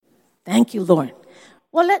Thank you, Lord.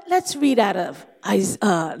 Well, let's read out of,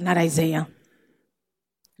 not Isaiah,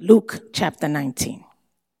 Luke chapter 19,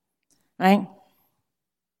 right?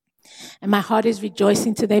 And my heart is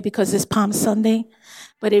rejoicing today because it's Palm Sunday,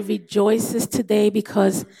 but it rejoices today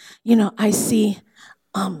because, I see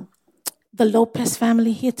the Lopez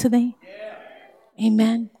family here today. Yeah.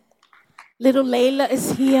 Amen. Little Layla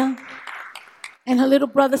is here, and her little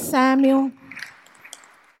brother Samuel,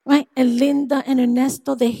 right? And Linda and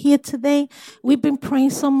Ernesto, they're here today. We've been praying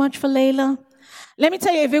so much for Layla. Let me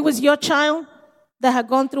tell you, if it was your child that had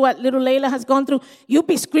gone through what little Layla has gone through, you'd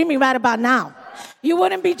be screaming right about now. You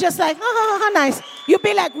wouldn't be just like, oh, how nice. You'd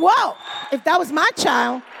be like, whoa, if that was my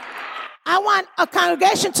child, I want a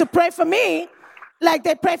congregation to pray for me like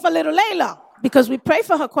they pray for little Layla, because we pray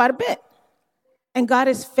for her quite a bit. And God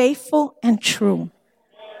is faithful and true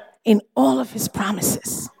in all of his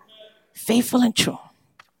promises. Faithful and true.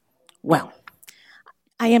 Well,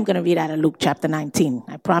 I am going to read out of Luke chapter 19,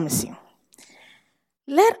 I promise you.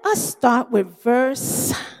 Let us start with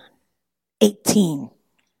verse 18.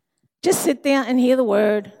 Just sit there and hear the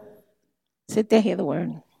word. Sit there, hear the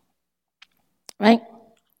word. Right?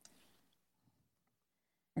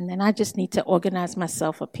 And then I just need to organize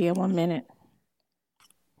myself up here 1 minute.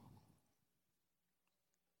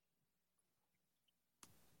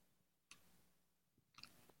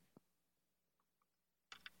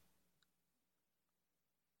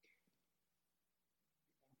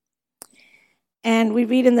 And we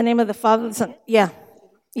read in the name of the Father, the Son. Yeah.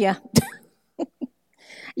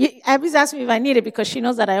 Abby's asked me if I need it because she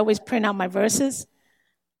knows that I always print out my verses.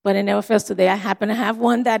 But it never fails today. I happen to have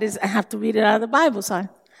one that is, I have to read it out of the Bible. So I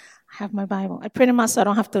have my Bible. I print them out so I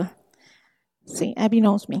don't have to. See, Abby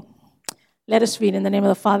knows me. Let us read in the name of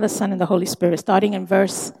the Father, Son, and the Holy Spirit, starting in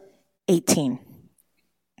verse 18.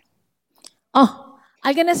 Oh,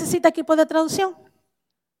 ¿alguien necesita equipo de traducción?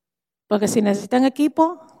 Porque si necesitan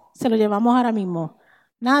equipo, se lo llevamos ahora mismo.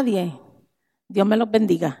 Nadie. Dios me los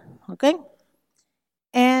bendiga. Okay?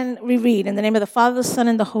 And we read in the name of the Father, the Son,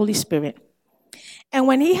 and the Holy Spirit. And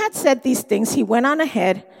when he had said these things, he went on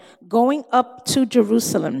ahead, going up to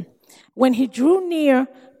Jerusalem. When he drew near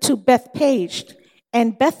to Bethpage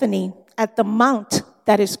and Bethany at the mount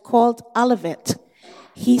that is called Olivet,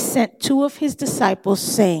 he sent two of his disciples,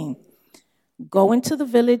 saying, Go into the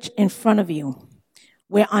village in front of you,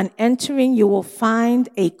 where on entering you will find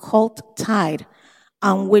a colt tied,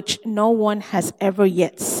 on which no one has ever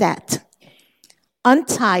yet sat.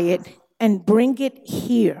 Untie it and bring it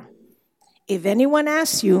here. If anyone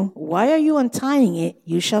asks you, why are you untying it?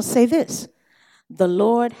 You shall say this, the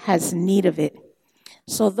Lord has need of it.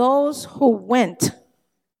 So those who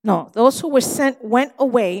were sent went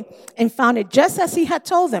away and found it just as he had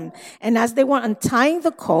told them. And as they were untying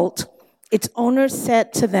the colt, its owner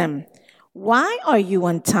said to them, Why are you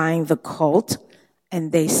untying the colt?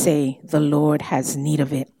 And they say, the Lord has need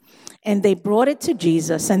of it. And they brought it to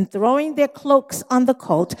Jesus, and throwing their cloaks on the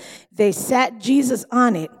colt, they sat Jesus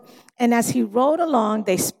on it. And as he rode along,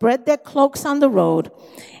 they spread their cloaks on the road.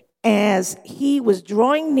 As he was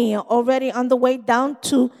drawing near, already on the way down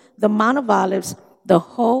to the Mount of Olives, the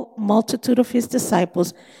whole multitude of his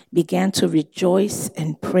disciples began to rejoice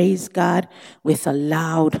and praise God with a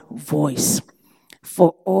loud voice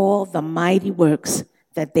for all the mighty works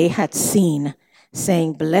that they had seen,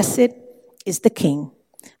 saying, Blessed is the King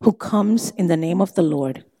who comes in the name of the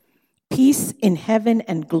Lord. Peace in heaven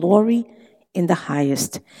and glory in the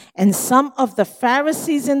highest. And some of the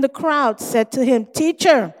Pharisees in the crowd said to him,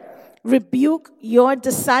 Teacher, rebuke your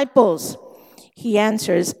disciples. He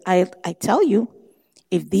answers, I tell you,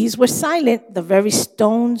 if these were silent, the very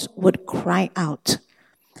stones would cry out.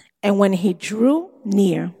 And when he drew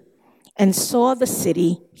near and saw the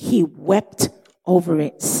city, he wept over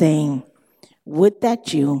it, saying, Would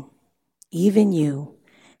that you, even you,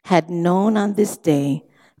 had known on this day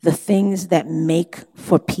the things that make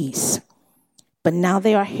for peace. But now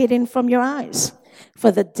they are hidden from your eyes. For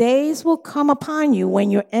the days will come upon you when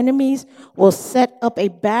your enemies will set up a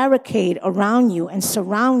barricade around you and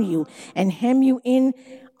surround you and hem you in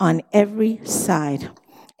on every side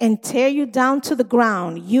and tear you down to the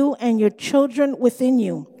ground, you and your children within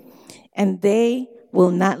you. And they will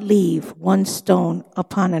not leave one stone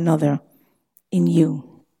upon another in you,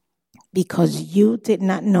 because you did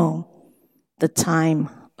not know the time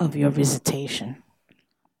of your visitation.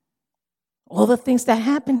 All the things that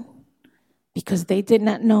happened because they did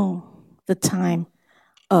not know the time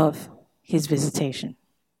of his visitation.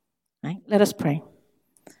 Right? Let us pray.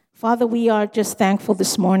 Father, we are just thankful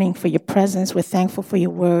this morning for your presence. We're thankful for your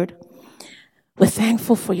word. We're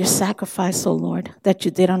thankful for your sacrifice, oh Lord, that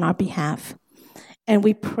you did on our behalf. And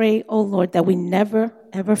we pray, oh Lord, that we never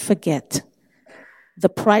ever forget the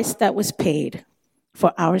price that was paid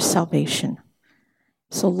for our salvation.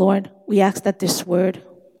 So, Lord, we ask that this word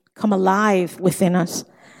come alive within us,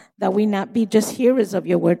 that we not be just hearers of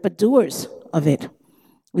your word, but doers of it.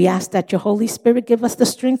 We ask that your Holy Spirit give us the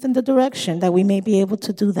strength and the direction that we may be able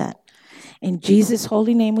to do that. In Jesus'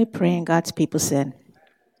 holy name we pray, and God's people said,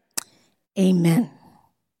 amen.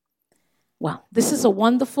 Well, this is a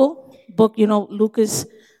wonderful book. You know, Luke is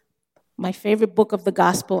my favorite book of the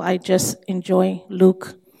gospel. I just enjoy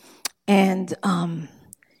Luke. And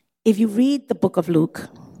if you read the book of Luke,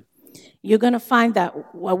 you're going to find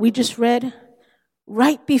that what we just read,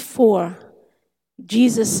 right before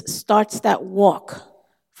Jesus starts that walk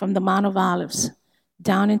from the Mount of Olives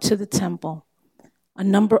down into the temple, a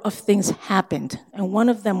number of things happened. And one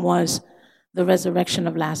of them was the resurrection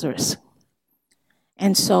of Lazarus.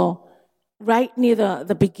 And so right near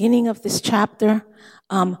the beginning of this chapter,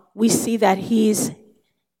 we see that he's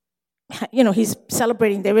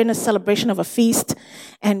celebrating. They're in a celebration of a feast.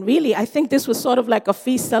 And really, I think this was sort of like a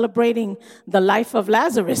feast celebrating the life of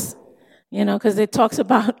Lazarus, because it talks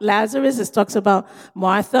about Lazarus, it talks about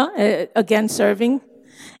Martha, again, serving.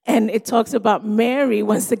 And it talks about Mary,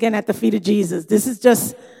 once again, at the feet of Jesus. This is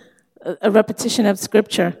just a repetition of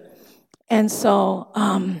Scripture. And so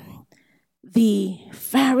the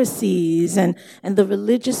Pharisees and the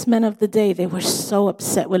religious men of the day, they were so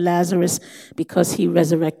upset with Lazarus because he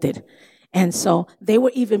resurrected. And so they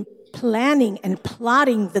were even planning and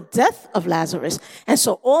plotting the death of Lazarus. And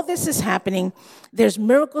so all this is happening. There's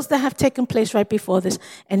miracles that have taken place right before this.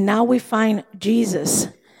 And now we find Jesus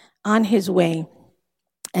on his way.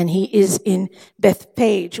 And he is in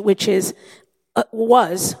Bethphage, which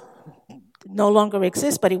was, no longer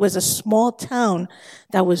exists, but it was a small town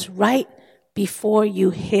that was right before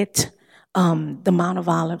you hit the Mount of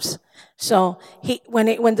Olives. So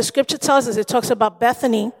when the scripture tells us, it talks about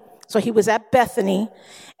Bethany. So he was at Bethany,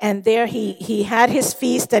 and there he had his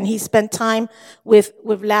feast, and he spent time with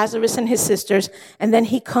Lazarus and his sisters, and then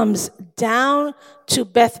he comes down to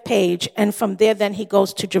Bethphage, and from there then he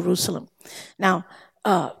goes to Jerusalem. Now,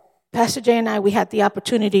 Pastor Jay and I, we had the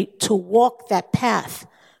opportunity to walk that path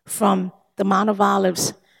from the Mount of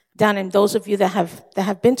Olives down, and those of you that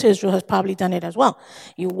have been to Israel has probably done it as well.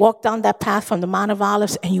 You walk down that path from the Mount of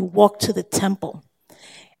Olives and you walk to the temple.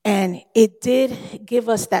 And it did give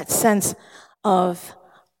us that sense of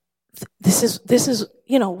this is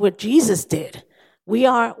what Jesus did. We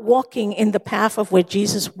are walking in the path of where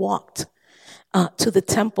Jesus walked to the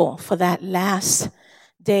temple for that last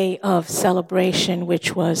day of celebration,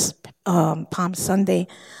 which was Palm Sunday,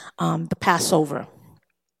 the Passover.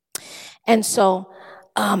 And so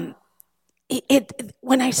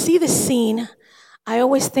when I see this scene, I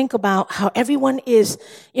always think about how everyone is,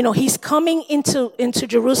 he's coming into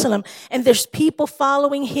Jerusalem, and there's people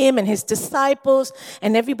following him and his disciples,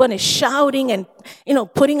 and everyone is shouting and,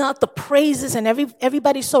 putting out the praises, and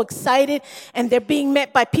everybody's so excited, and they're being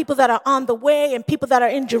met by people that are on the way and people that are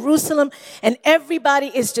in Jerusalem, and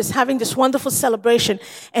everybody is just having this wonderful celebration.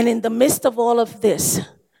 And in the midst of all of this,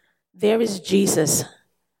 there is Jesus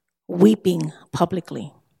weeping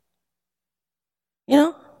publicly.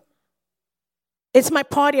 It's my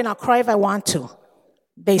party and I'll cry if I want to,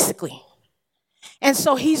 basically. And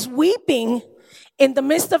so he's weeping in the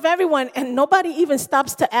midst of everyone, and nobody even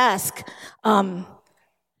stops to ask,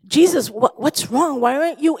 Jesus, what's wrong? Why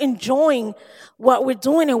aren't you enjoying what we're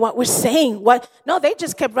doing and what we're saying? No, they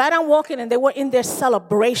just kept right on walking, and they were in their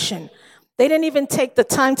celebration. They didn't even take the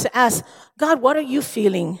time to ask, God, what are you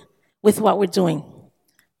feeling with what we're doing?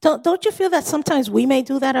 Don't you feel that sometimes we may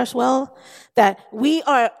do that as well? That we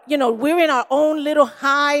are, we're in our own little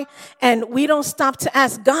high, and we don't stop to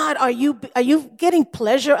ask God, are you getting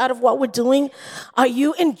pleasure out of what we're doing? Are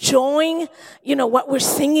you enjoying, what we're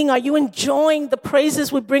singing? Are you enjoying the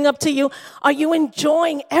praises we bring up to you? Are you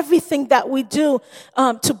enjoying everything that we do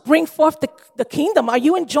to bring forth the kingdom? Are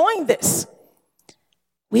you enjoying this?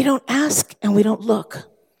 We don't ask and we don't look.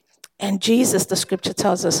 And Jesus, the scripture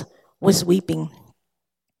tells us, was weeping.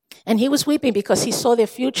 And he was weeping because he saw their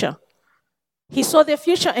future. He saw their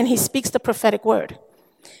future, and he speaks the prophetic word.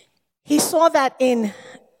 He saw that in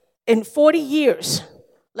 40 years,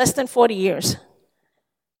 less than 40 years,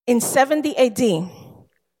 in 70 AD,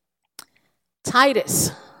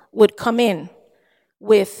 Titus would come in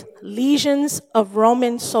with legions of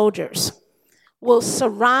Roman soldiers, will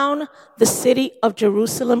surround the city of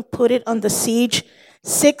Jerusalem, put it under siege.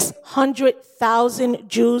 600,000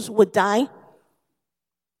 Jews would die.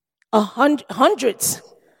 Hundreds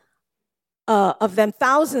of them,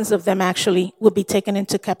 thousands of them actually, would be taken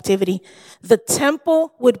into captivity. The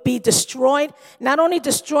temple would be destroyed, not only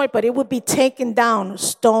destroyed, but it would be taken down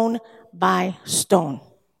stone by stone.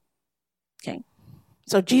 Okay.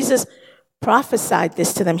 So Jesus prophesied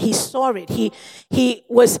this to them. He saw it. He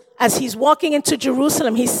was, as he's walking into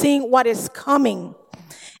Jerusalem, he's seeing what is coming,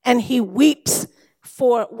 and he weeps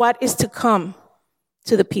for what is to come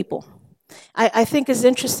to the people. I think it's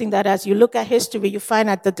interesting that as you look at history, you find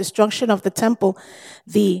at the destruction of the temple,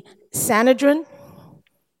 the Sanhedrin,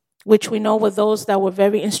 which we know were those that were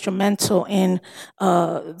very instrumental in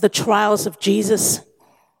the trials of Jesus,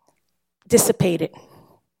 disappeared,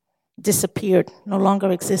 no longer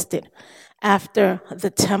existed after the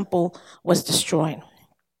temple was destroyed.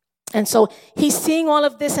 And so he's seeing all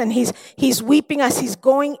of this, and he's weeping as he's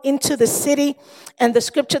going into the city. And the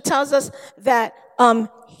scripture tells us that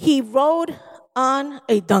he rode on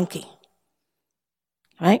a donkey,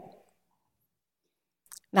 right?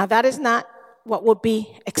 Now, that is not what would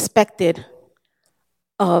be expected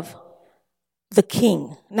of the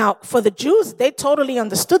king. Now, for the Jews, they totally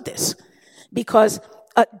understood this, because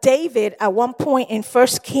David, at one point in 1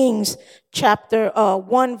 Kings chapter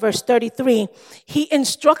 1, verse 33, he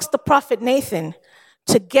instructs the prophet Nathan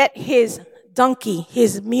to get his donkey,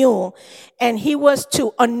 his mule, and he was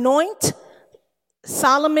to anoint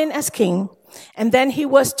Solomon as king, and then he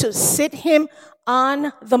was to sit him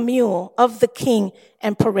on the mule of the king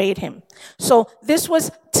and parade him. So this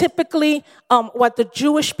was typically what the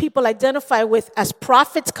Jewish people identify with as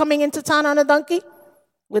prophets coming into town on a donkey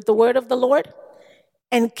with the word of the Lord,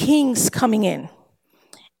 and kings coming in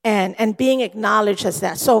and being acknowledged as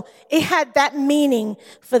that. So it had that meaning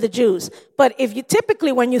for the Jews. But if you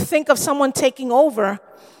typically, when you think of someone taking over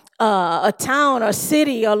a town or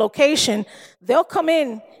city or location, they'll come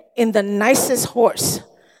in the nicest horse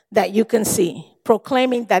that you can see,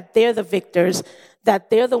 proclaiming that they're the victors, that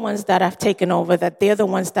they're the ones that have taken over, that they're the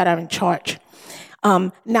ones that are in charge.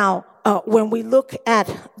 Now, when we look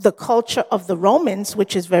at the culture of the Romans,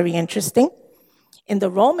 which is very interesting, in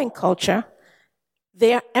the Roman culture,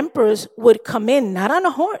 their emperors would come in not on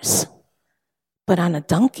a horse, but on a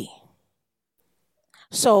donkey.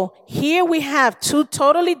 So here we have two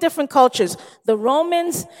totally different cultures, the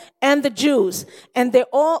Romans and the Jews, and they're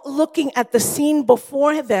all looking at the scene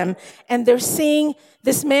before them, and they're seeing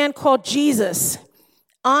this man called Jesus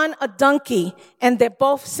on a donkey, and they're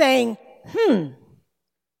both saying,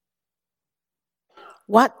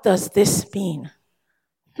 what does this mean?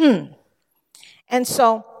 And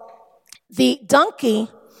so the donkey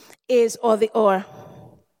is, or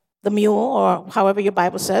the mule, or however your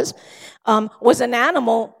Bible says, was an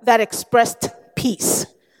animal that expressed peace.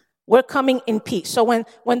 We're coming in peace. So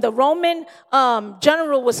when the Roman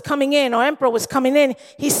general was coming in, or emperor was coming in,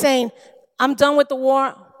 he's saying, I'm done with the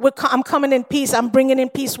war. I'm coming in peace. I'm bringing in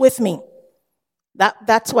peace with me.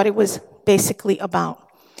 That's what it was basically about.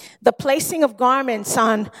 The placing of garments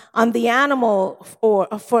on the animal or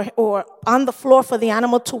on the floor for the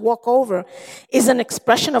animal to walk over is an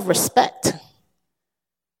expression of respect.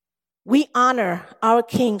 We honor our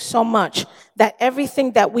king so much that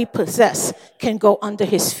everything that we possess can go under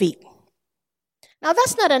his feet. Now,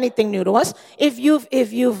 that's not anything new to us. If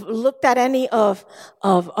you've looked at any of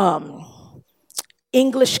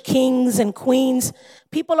English kings and queens,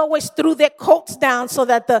 people always threw their coats down so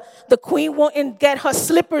that the queen wouldn't get her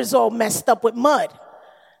slippers all messed up with mud.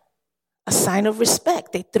 A sign of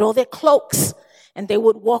respect. They throw their cloaks and they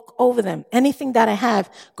would walk over them. Anything that I have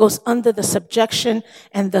goes under the subjection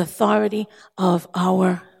and the authority of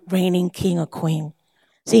our reigning king or queen.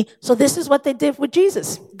 See, so this is what they did with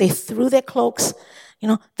Jesus. They threw their cloaks,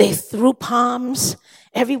 they threw palms.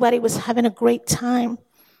 Everybody was having a great time.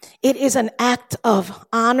 It is an act of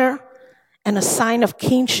honor and a sign of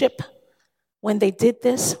kingship when they did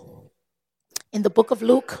this. In the book of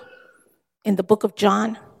Luke, in the book of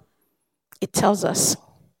John, it tells us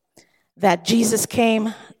that Jesus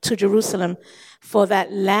came to Jerusalem for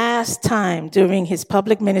that last time during his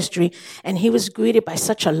public ministry, and he was greeted by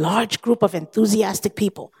such a large group of enthusiastic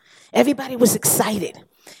people. Everybody was excited,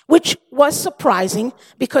 which was surprising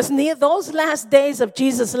because near those last days of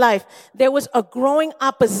Jesus' life, there was a growing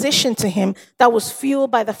opposition to him that was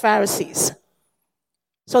fueled by the Pharisees.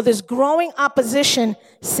 So this growing opposition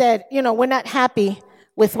said, we're not happy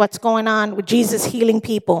with what's going on with Jesus healing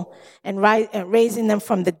people and raising them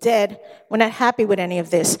from the dead. We're not happy with any of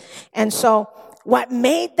this. And so what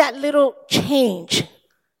made that little change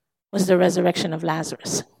was the resurrection of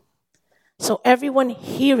Lazarus. So everyone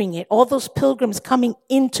hearing it, all those pilgrims coming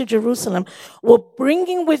into Jerusalem, were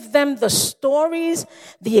bringing with them the stories,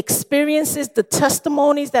 the experiences, the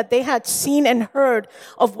testimonies that they had seen and heard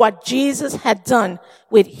of what Jesus had done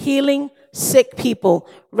with healing sick people,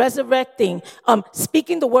 resurrecting,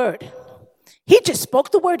 speaking the word. He just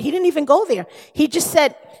spoke the word. He didn't even go there. He just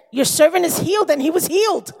said, your servant is healed, and he was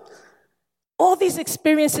healed. All these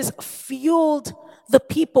experiences fueled the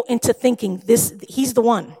people into thinking, he's the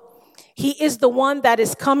one. He is the one that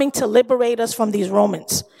is coming to liberate us from these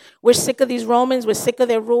Romans. We're sick of these Romans. We're sick of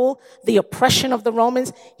their rule, the oppression of the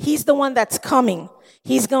Romans. He's the one that's coming.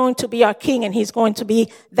 He's going to be our king, and he's going to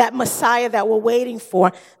be that Messiah that we're waiting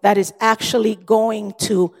for, that is actually going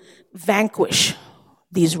to vanquish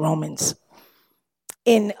these Romans.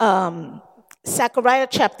 In Zechariah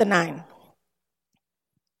chapter 9,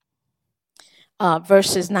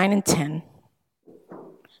 verses 9 and 10.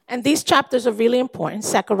 And these chapters are really important.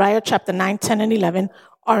 Zechariah chapter 9, 10, and 11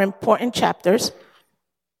 are important chapters.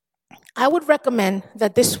 I would recommend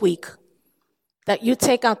that this week that you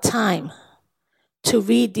take out time to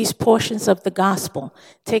read these portions of the gospel.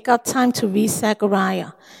 Take out time to read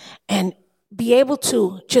Zechariah and be able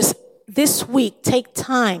to just this week take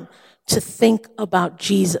time to think about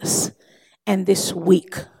Jesus and this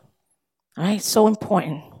week. All right, so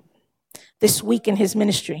important. This week in his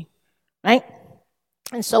ministry, right?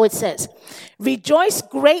 And so it says, rejoice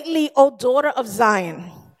greatly, O daughter of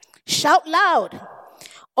Zion. Shout loud,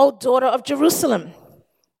 O daughter of Jerusalem.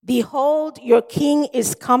 Behold, your king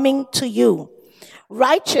is coming to you.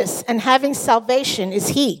 Righteous and having salvation is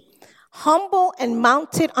he, humble and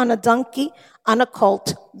mounted on a donkey, on a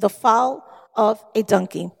colt, the foal of a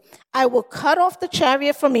donkey. I will cut off the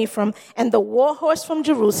chariot from Ephraim and the war horse from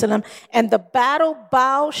Jerusalem, and the battle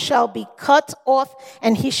bow shall be cut off,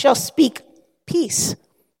 and he shall speak peace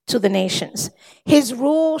to the nations. His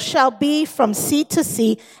rule shall be from sea to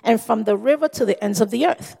sea and from the river to the ends of the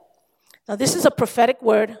earth. Now, this is a prophetic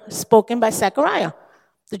word spoken by Zechariah.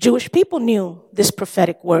 The Jewish people knew this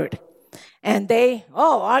prophetic word. And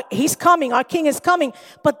he's coming, our king is coming.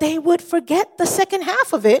 But they would forget the second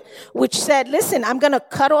half of it, which said, listen, I'm going to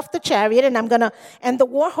cut off the chariot and the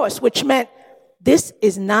war horse, which meant this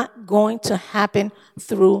is not going to happen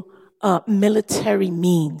through military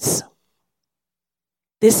means.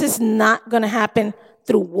 This is not going to happen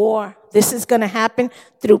through war. This is going to happen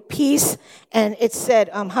through peace. And it said,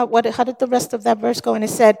 how did the rest of that verse go? And it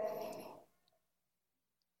said,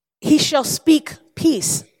 he shall speak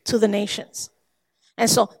peace to the nations. And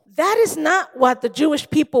so that is not what the Jewish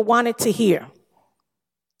people wanted to hear.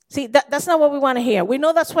 See, that's not what we want to hear. We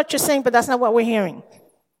know that's what you're saying, but that's not what we're hearing.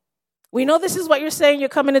 We know this is what you're saying you're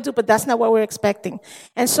coming to do, but that's not what we're expecting.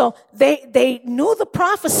 And so they knew the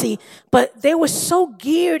prophecy, but they were so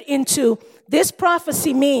geared into this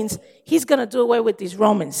prophecy means he's going to do away with these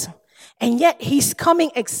Romans. And yet he's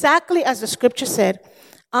coming exactly as the scripture said,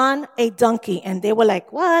 on a donkey. And they were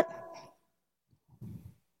like, what?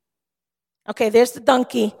 Okay, there's the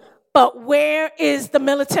donkey, but where is the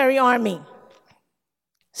military army?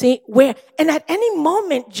 See, where? And at any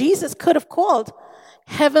moment, Jesus could have called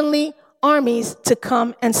heavenly armies to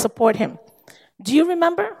come and support him. Do you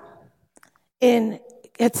remember in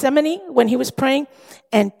Gethsemane when he was praying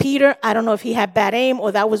and Peter, I don't know if he had bad aim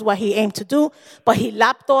or that was what he aimed to do, but he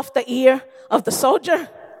lopped off the ear of the soldier. Do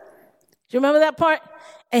you remember that part?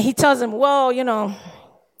 And he tells him, whoa,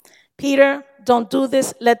 Peter, don't do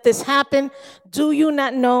this. Let this happen. Do you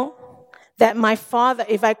not know that my father,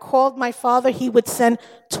 if I called my father, he would send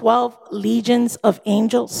 12 legions of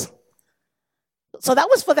angels? So that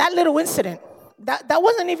was for that little incident. That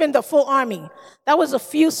wasn't even the full army. That was a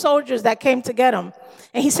few soldiers that came to get him.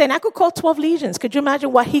 And he's saying, I could call 12 legions. Could you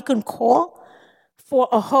imagine what he can call for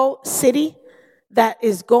a whole city that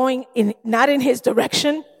is going not in his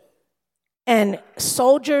direction? And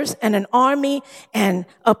soldiers and an army and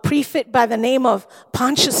a prefect by the name of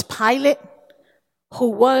Pontius Pilate, who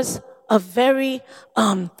was a very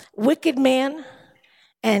wicked man.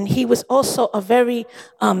 And he was also a very,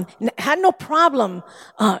 had no problem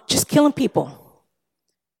just killing people.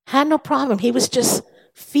 Had no problem. He was just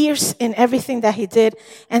fierce in everything that he did.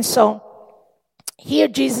 And so here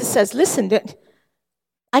Jesus says, listen,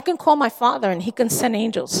 I can call my father and he can send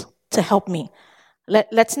angels to help me.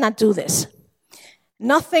 Let's not do this.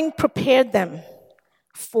 Nothing prepared them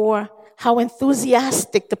for how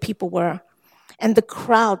enthusiastic the people were and the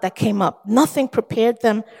crowd that came up. Nothing prepared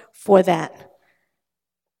them for that.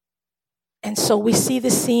 And so we see the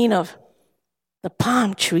scene of the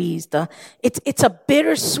palm trees. It's a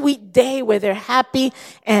bittersweet day where they're happy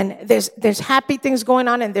and there's happy things going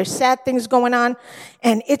on and there's sad things going on.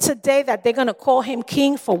 And it's a day that they're going to call him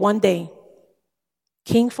king for one day.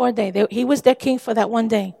 King for a day. He was their king for that one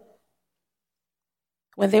day,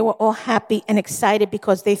 when they were all happy and excited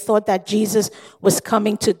because they thought that Jesus was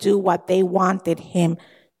coming to do what they wanted him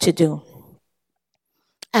to do.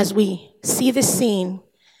 As we see this scene,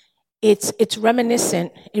 it's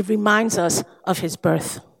reminiscent. It reminds us of his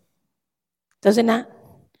birth. Does it not?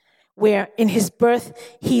 Where in his birth,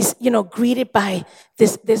 he's, greeted by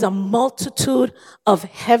there's a multitude of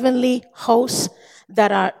heavenly hosts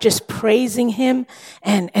that are just praising him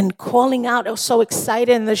and calling out. They're so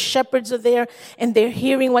excited, and the shepherds are there, and they're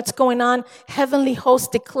hearing what's going on. Heavenly hosts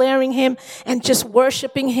declaring him and just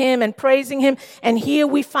worshiping him and praising him. And here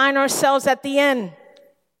we find ourselves at the end.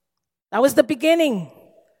 That was the beginning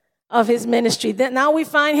of his ministry. Then now we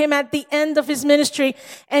find him at the end of his ministry,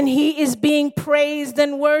 and he is being praised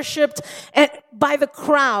and worshiped by the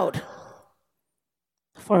crowd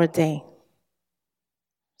for a day.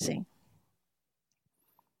 See?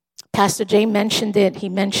 Pastor Jay mentioned it. He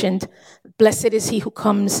mentioned, blessed is he who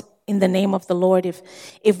comes in the name of the Lord.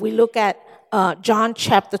 If we look at John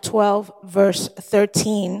chapter 12, verse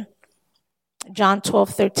 13, John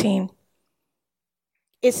 12:13,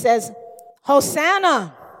 it says,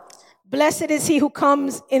 Hosanna, blessed is he who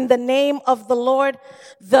comes in the name of the Lord,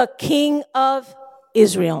 the King of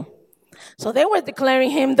Israel. So they were declaring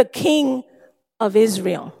him the King of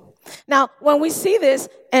Israel. Now, when we see this,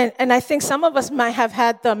 and I think some of us might have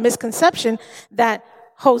had the misconception that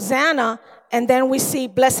Hosanna, and then we see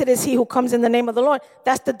blessed is he who comes in the name of the Lord,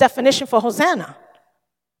 that's the definition for Hosanna.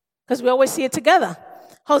 Because we always see it together.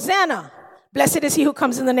 Hosanna, blessed is he who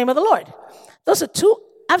comes in the name of the Lord. Those are two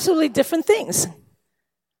absolutely different things.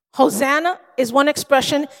 Hosanna is one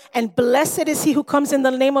expression, and blessed is he who comes in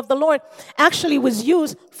the name of the Lord actually was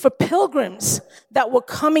used for pilgrims that were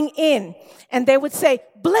coming in. And they would say,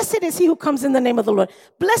 blessed is he who comes in the name of the Lord.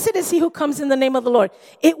 Blessed is he who comes in the name of the Lord.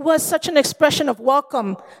 It was such an expression of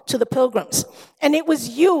welcome to the pilgrims. And it was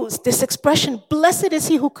used, this expression, blessed is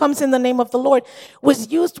he who comes in the name of the Lord,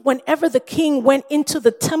 was used whenever the king went into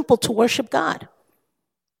the temple to worship God.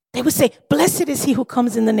 They would say, blessed is he who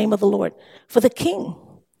comes in the name of the Lord, for the king.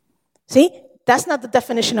 See, that's not the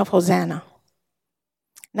definition of Hosanna.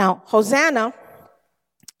 Now, Hosanna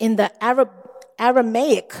in the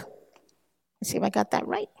Aramaic, let's see if I got that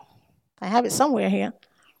right. I have it somewhere here.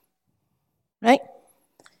 Right?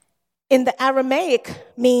 In the Aramaic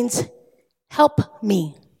means help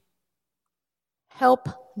me. Help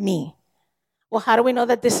me. Well, how do we know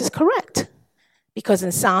that this is correct? Because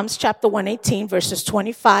in Psalms chapter 118, verses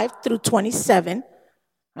 25 through 27,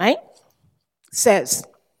 right, says,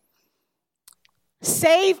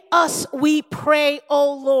 save us, we pray,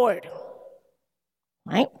 O Lord.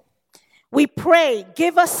 Right? We pray,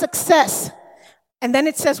 give us success. And then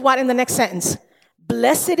it says what in the next sentence?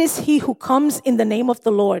 Blessed is he who comes in the name of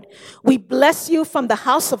the Lord. We bless you from the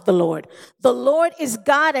house of the Lord. The Lord is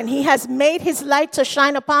God, and he has made his light to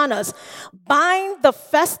shine upon us. Bind the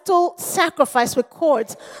festal sacrifice with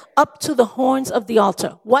cords up to the horns of the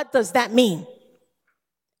altar. What does that mean?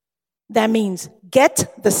 That means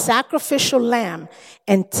get the sacrificial lamb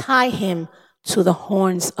and tie him to the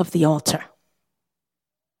horns of the altar.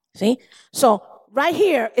 See? So right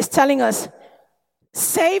here is telling us,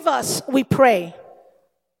 save us, we pray.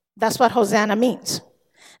 That's what Hosanna means.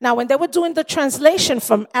 Now, when they were doing the translation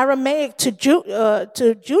from Aramaic to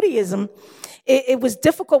Judaism, it was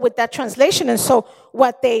difficult with that translation. And so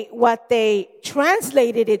what they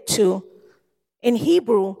translated it to in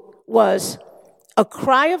Hebrew was a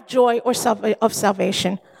cry of joy or of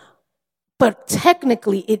salvation, but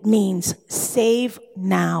technically it means save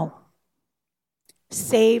now.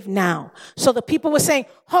 Save now. So the people were saying,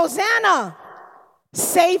 Hosanna,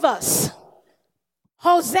 save us.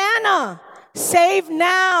 Hosanna, save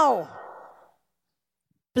now.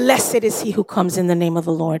 Blessed is he who comes in the name of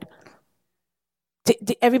the Lord.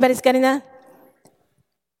 Everybody's getting that?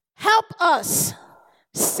 Help us.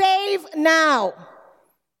 Save now.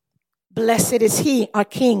 Blessed is he, our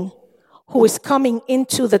king, who is coming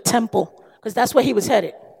into the temple, because that's where he was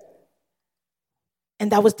headed.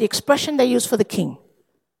 And that was the expression they used for the king.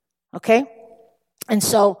 Okay? And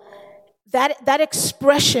so that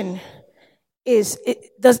expression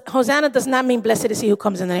Hosanna does not mean blessed is he who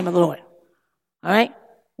comes in the name of the Lord. All right?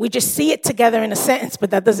 We just see it together in a sentence,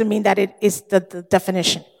 but that doesn't mean that it is the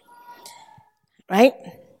definition. Right?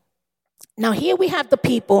 Now here we have the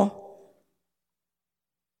people,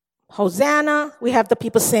 Hosanna. We have the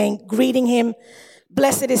people saying, greeting him,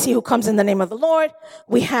 blessed is he who comes in the name of the Lord.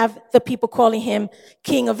 We have the people calling him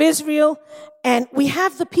King of Israel. And we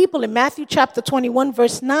have the people in Matthew chapter 21,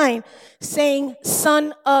 verse 9, saying,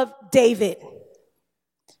 Son of David.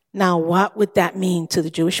 Now, what would that mean to the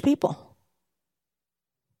Jewish people?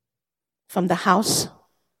 from the house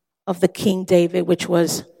of the King David, which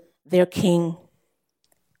was their king.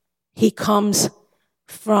 He comes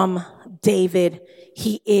from David.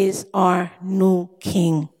 He is our new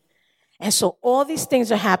king. And so all these things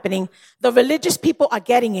are happening. The religious people are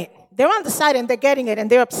getting it. They're on the side and they're getting it and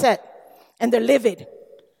they're upset and they're livid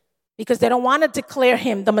because they don't want to declare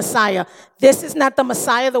him the Messiah. This is not the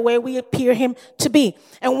Messiah the way we appear him to be.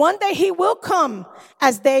 And one day he will come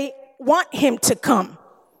as they want him to come.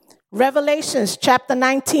 Revelations chapter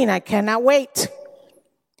 19, I cannot wait.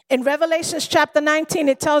 In Revelations chapter 19,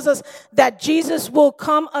 it tells us that Jesus will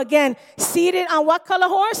come again, seated on what color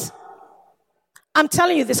horse? I'm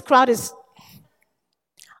telling you, this crowd is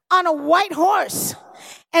on a white horse.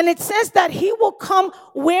 And it says that he will come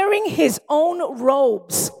wearing his own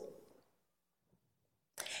robes.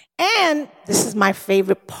 And this is my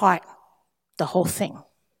favorite part, the whole thing.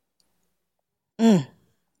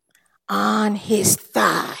 On his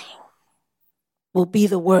thigh will be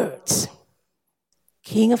the words,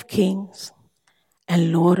 King of Kings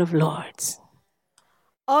and Lord of Lords.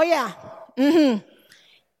 Oh, yeah.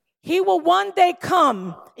 He will one day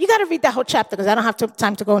come. You got to read that whole chapter because I don't have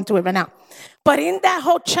time to go into it right now. But in that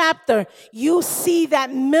whole chapter, you see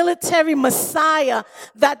that military Messiah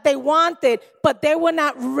that they wanted, but they were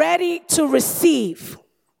not ready to receive.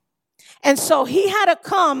 And so he had to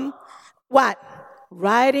come, what?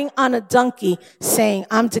 Riding on a donkey saying,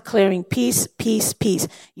 I'm declaring peace, peace, peace.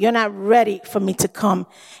 You're not ready for me to come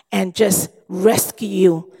and just rescue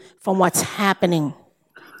you from what's happening.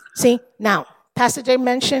 See, now, Pastor Jay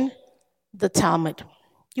mentioned the Talmud.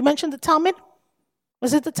 You mentioned the Talmud?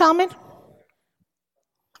 Was it the Talmud?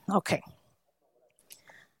 Okay.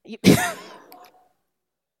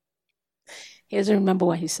 Here's to remember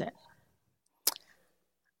what he said.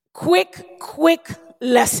 Quick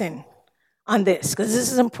lesson on this, because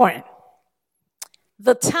this is important.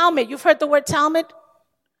 The Talmud, you've heard the word Talmud?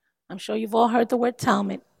 I'm sure you've all heard the word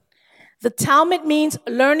Talmud. The Talmud means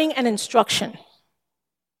learning and instruction.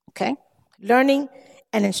 Okay? Learning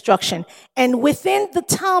and instruction. And within the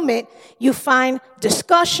Talmud, you find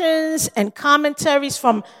discussions and commentaries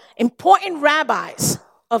from important rabbis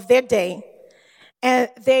of their day. And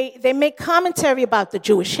they make commentary about the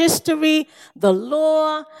Jewish history, the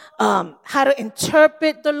law, how to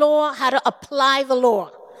interpret the law, how to apply the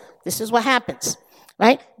law. This is what happens,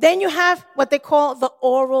 right? Then you have what they call the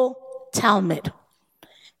oral Talmud.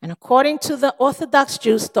 And according to the Orthodox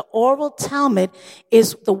Jews, the oral Talmud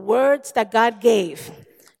is the words that God gave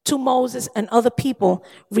to Moses and other people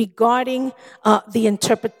regarding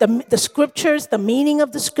the scriptures, the meaning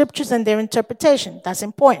of the scriptures and their interpretation. That's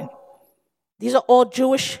important. These are all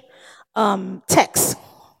Jewish texts.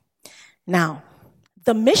 Now,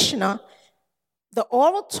 the Mishnah, the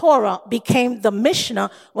oral Torah became the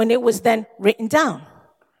Mishnah when it was then written down.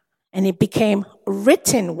 And it became a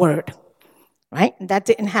written word. Right? And that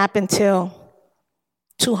didn't happen till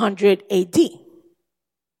 200 AD.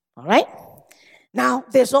 All right? Now,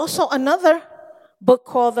 there's also another book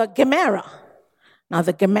called the Gemara. Now,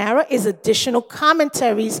 the Gemara is additional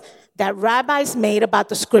commentaries that rabbis made about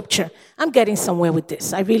the scripture. I'm getting somewhere with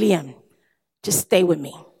this. I really am. Just stay with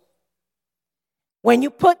me. When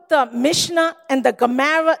you put the Mishnah and the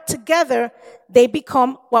Gemara together, they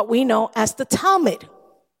become what we know as the Talmud.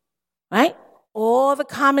 Right? All the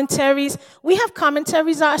commentaries. We have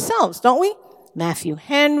commentaries ourselves, don't we? Matthew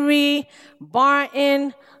Henry,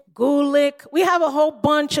 Barton, Gulick. We have a whole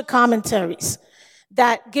bunch of commentaries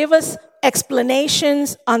that give us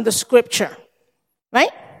explanations on the scripture,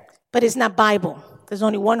 right? But it's not Bible. There's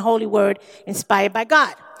only one holy word inspired by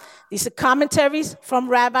God. These are commentaries from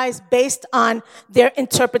rabbis based on their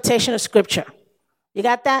interpretation of scripture. You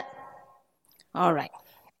got that? All right.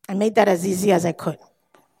 I made that as easy as I could.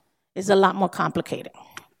 It's a lot more complicated.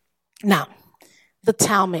 Now, the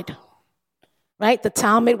Talmud, right? The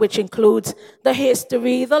Talmud, which includes the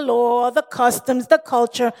history, the law, the customs, the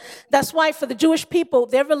culture. That's why for the Jewish people,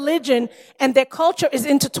 their religion and their culture is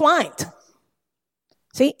intertwined.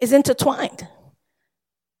 See, is intertwined.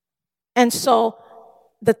 And so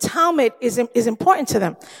the Talmud is important to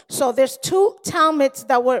them. So there's two Talmuds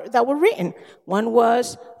that were written. One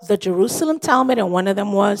was the Jerusalem Talmud, and one of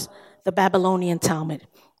them was the Babylonian Talmud.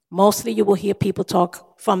 Mostly you will hear people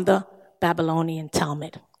talk from the Babylonian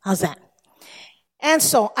Talmud. How's that? And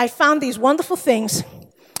so I found these wonderful things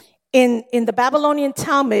in the Babylonian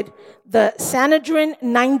Talmud, the Sanhedrin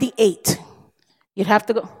 98. You'd have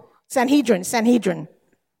to go. Sanhedrin.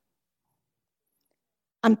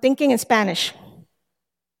 I'm thinking in Spanish.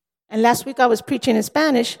 And last week I was preaching in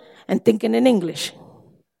Spanish and thinking in English.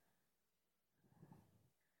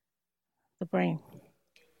 The brain.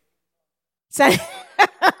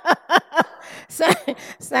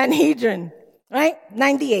 Sanhedrin, right?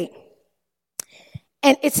 98.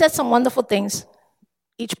 And it says some wonderful things.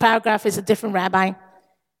 Each paragraph is a different rabbi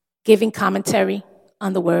giving commentary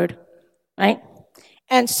on the word, right?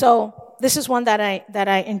 And so this is one that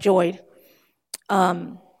I enjoyed.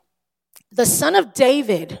 The son of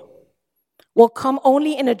David will come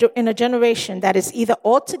only in a generation that is either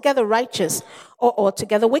altogether righteous or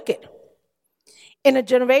altogether wicked. In a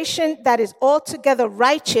generation that is altogether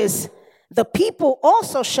righteous, the people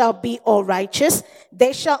also shall be all righteous.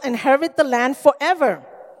 They shall inherit the land forever.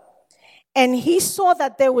 And he saw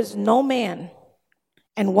that there was no man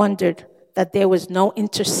and wondered that there was no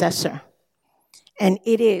intercessor. And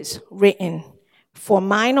it is written, for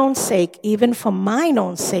mine own sake, even for mine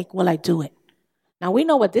own sake will I do it. Now we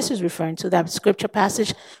know what this is referring to, that scripture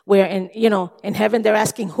passage where in heaven they're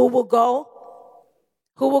asking who will go?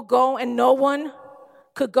 Who will go? And no one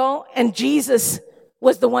could go. And Jesus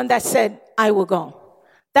was the one that said, I will go.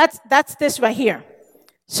 That's this right here.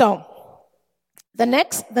 So the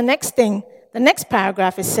next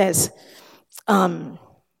paragraph, it says,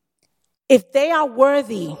 if they are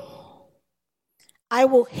worthy, I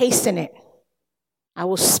will hasten it. I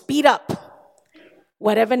will speed up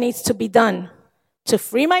whatever needs to be done to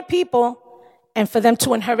free my people and for them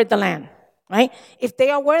to inherit the land, right? If they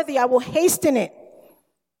are worthy, I will hasten it.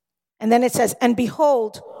 And then it says, and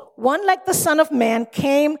behold, one like the Son of Man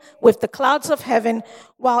came with the clouds of heaven,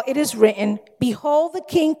 while it is written, behold, the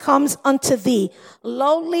King comes unto thee,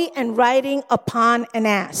 lowly and riding upon an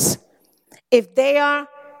ass. If they are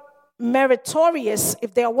meritorious,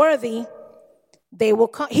 if they are worthy, he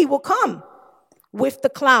will come with the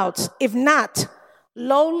clouds. If not,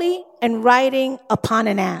 lowly and riding upon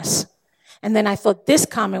an ass. And then I thought this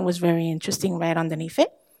comment was very interesting right underneath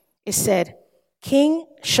it. It said, King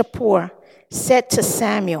Shapur said to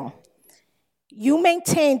Samuel, you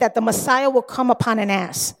maintain that the Messiah will come upon an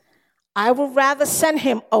ass. I will rather send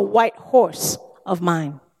him a white horse of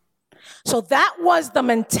mine. So that was the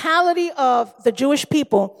mentality of the Jewish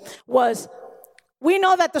people, was we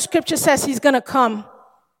know that the scripture says he's going to come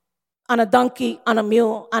on a donkey, on a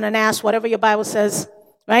mule, on an ass, whatever your Bible says,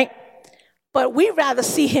 right? But we rather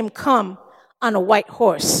see him come on a white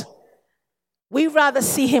horse. We rather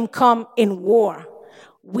see him come in war.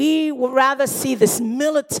 We would rather see this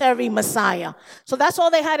military Messiah. So that's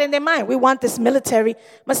all they had in their mind. We want this military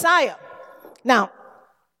Messiah. Now,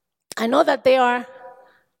 I know that there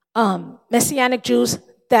are Messianic Jews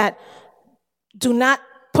that do not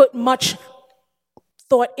put much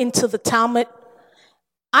thought into the Talmud.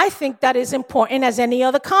 I think that is important as any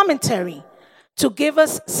other commentary to give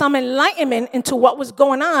us some enlightenment into what was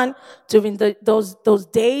going on during those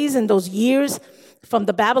days and those years from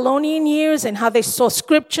the Babylonian years, and how they saw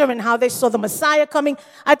scripture and how they saw the Messiah coming.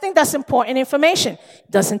 I think that's important information.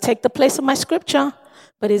 It doesn't take the place of my scripture,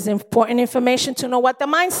 but it's important information to know what the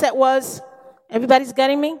mindset was. Everybody's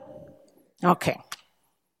getting me? Okay.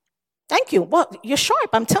 Thank you. Well, you're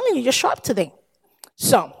sharp. I'm telling you, you're sharp today.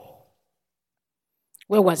 So,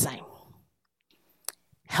 where was I?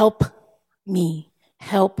 Help me,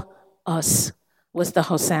 help us was the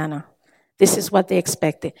Hosanna. This is what they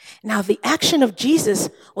expected. Now, the action of Jesus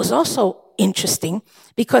was also interesting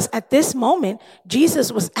because at this moment,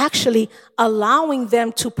 Jesus was actually allowing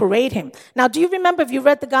them to parade him. Now, do you remember, if you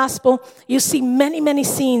read the gospel, you see many, many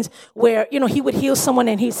scenes where, he would heal someone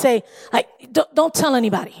and he'd say, don't tell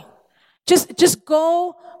anybody. Just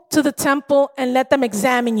go to the temple and let them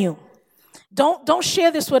examine you. Don't share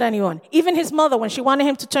this with anyone. Even his mother, when she wanted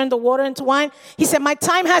him to turn the water into wine, he said, my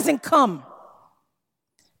time hasn't come.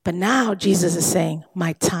 But now Jesus is saying,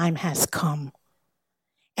 my time has come.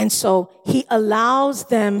 And so he allows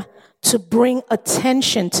them to bring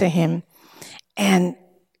attention to him. And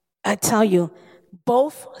I tell you,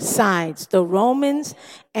 both sides, the Romans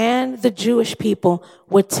and the Jewish people,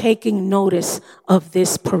 were taking notice of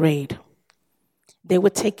this parade. They were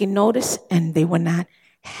taking notice and they were not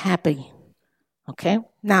happy. Okay?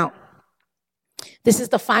 Now, this is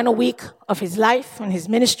the final week of his life and his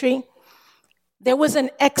ministry. There was an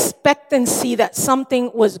expectancy that something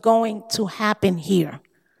was going to happen here.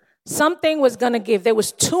 Something was going to give. There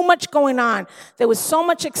was too much going on. There was so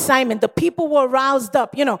much excitement. The people were roused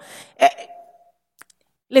up.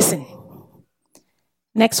 Listen,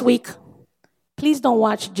 next week, please don't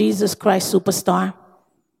watch Jesus Christ Superstar.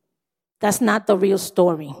 That's not the real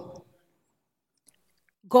story.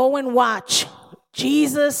 Go and watch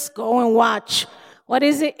Jesus. Go and watch, what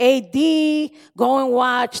is it? AD. Go and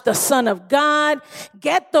watch the Son of God.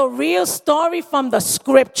 Get the real story from the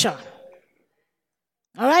scripture.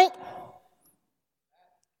 All right?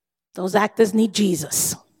 Those actors need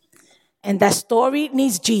Jesus. And that story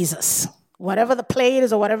needs Jesus. whatever the play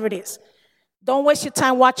is or whatever it is. Don't waste your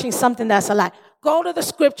time watching something that's a lie. Go to the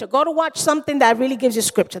scripture. Go to watch something that really gives you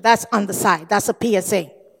scripture. That's on the side. That's a PSA.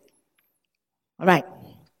 All right.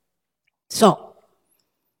 So,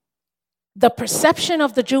 the perception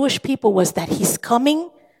of the Jewish people was that he's coming.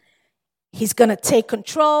 He's going to take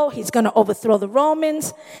control. He's going to overthrow the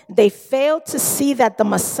Romans. They failed to see that the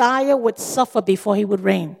Messiah would suffer before he would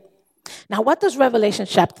reign. Now, what does Revelation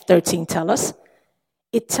chapter 13 tell us?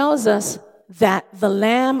 It tells us that the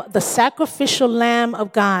lamb, the sacrificial lamb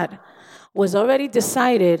of God, was already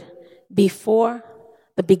decided before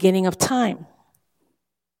the beginning of time.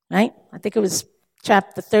 Right? I think it was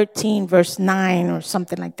chapter 13, verse 9 or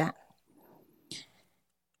something like that.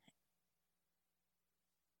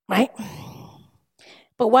 Right?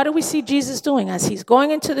 But what do we see Jesus doing as he's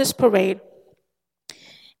going into this parade?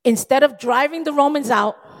 Instead of driving the Romans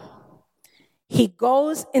out, he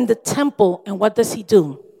goes in the temple, and what does he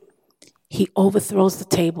do? He overthrows the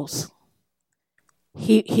tables.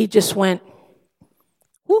 He just went,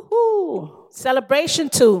 woohoo, celebration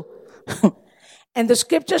too. And the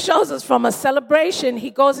scripture shows us from a celebration, he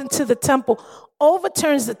goes into the temple,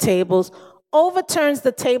 overturns the tables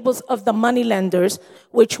of the moneylenders,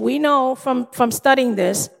 which we know from studying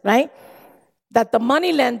this, right? That the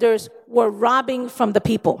moneylenders were robbing from the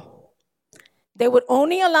people. They would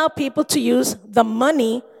only allow people to use the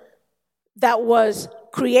money that was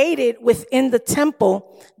created within the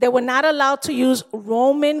temple. They were not allowed to use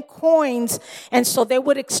Roman coins, and so they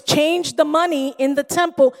would exchange the money in the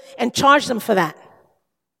temple and charge them for that.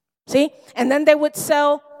 See? And then they would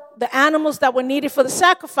sell the animals that were needed for the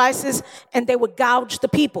sacrifices, and they would gouge the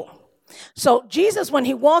people. So Jesus, when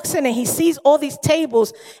he walks in and he sees all these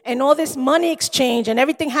tables and all this money exchange and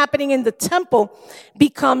everything happening in the temple,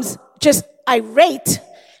 becomes just irate,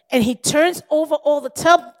 and he turns over all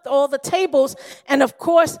the tables. And of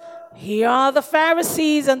course, here are the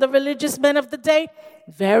Pharisees and the religious men of the day,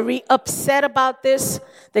 very upset about this.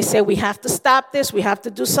 They say, we have to stop this. We have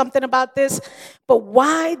to do something about this. But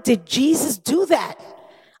why did Jesus do that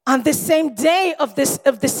on this same day of this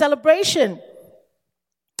celebration?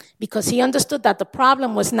 Because he understood that the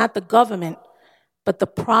problem was not the government, but the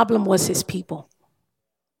problem was his people.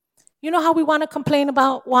 You know how we want to complain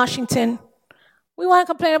about Washington? We want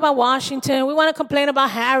to complain about Washington. We want to complain about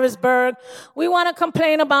Harrisburg. We want to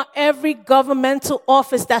complain about every governmental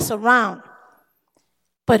office that's around.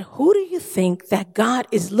 But who do you think that God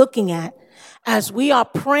is looking at as we are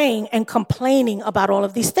praying and complaining about all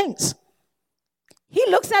of these things? He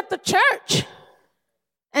looks at the church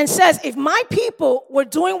and says, if my people were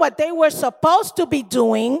doing what they were supposed to be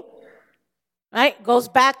doing, right? Goes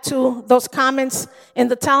back to those comments in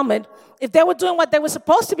the Talmud. If they were doing what they were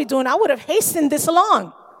supposed to be doing, I would have hastened this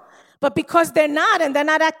along. But because they're not, and they're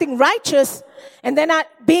not acting righteous, and they're not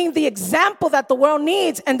being the example that the world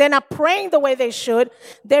needs, and they're not praying the way they should,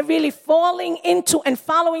 they're really falling into and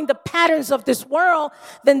following the patterns of this world,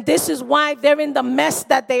 then this is why they're in the mess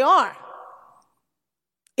that they are.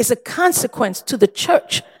 It's a consequence to the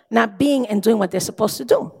church not being and doing what they're supposed to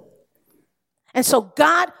do. And so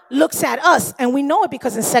God looks at us, and we know it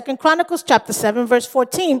because in 2 Chronicles chapter 7, verse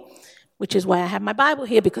 14, which is why I have my Bible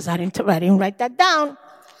here, because I didn't write that down,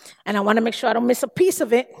 and I want to make sure I don't miss a piece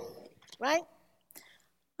of it, right?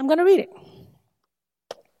 I'm going to read it.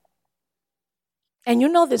 And you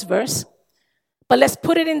know this verse, but let's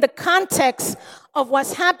put it in the context of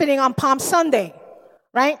what's happening on Palm Sunday,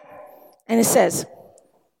 right? And it says,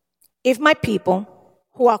 if my people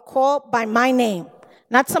who are called by my name,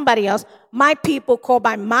 not somebody else, my people called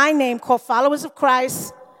by my name, called followers of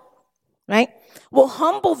Christ, right, will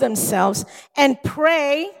humble themselves and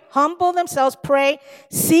pray,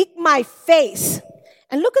 seek my face.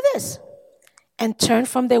 And look at this, and turn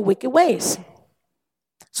from their wicked ways.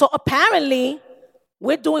 So apparently,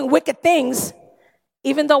 we're doing wicked things,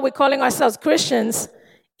 even though we're calling ourselves Christians,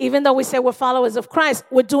 even though we say we're followers of Christ,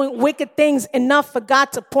 we're doing wicked things enough for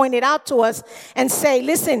God to point it out to us and say,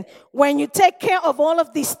 listen, when you take care of all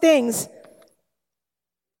of these things,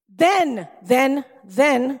 then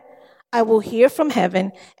I will hear from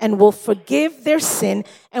heaven and will forgive their sin.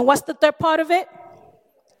 And what's the third part of it?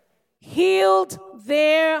 Healed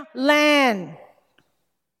their land.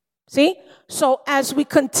 See? So as we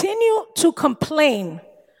continue to complain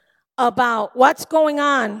about what's going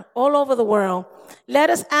on all over the world, let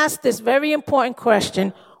us ask this very important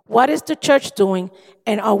question. What is the church doing,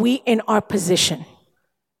 and are we in our position?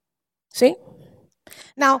 See?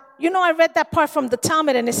 Now, I read that part from the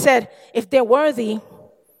Talmud, and it said, if they're worthy,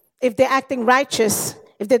 if they're acting righteous,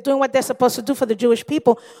 if they're doing what they're supposed to do for the Jewish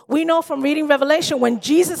people, we know from reading Revelation, when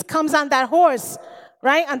Jesus comes on that horse,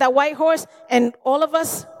 right, on that white horse, and all of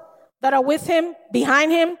us that are with him,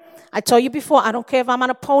 behind him. I told you before, I don't care if I'm on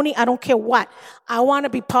a pony. I don't care what. I want to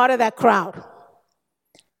be part of that crowd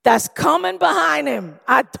that's coming behind him.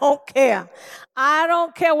 I don't care. I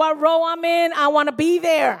don't care what row I'm in. I want to be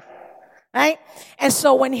there. Right? And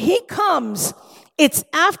so when he comes, it's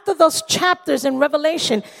after those chapters in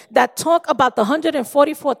Revelation that talk about the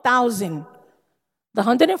 144,000. The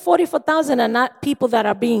 144,000 are not people that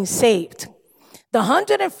are being saved. The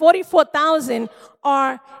 144,000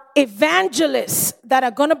 are evangelists that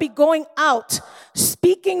are going to be going out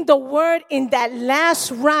speaking the word in that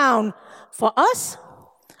last round. For us,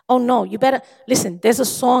 oh no, you better listen. There's a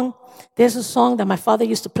song that my father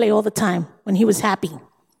used to play all the time when he was happy.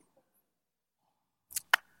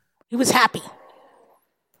 He was happy.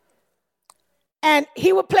 And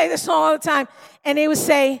he would play the song all the time, and he would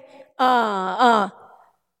say, no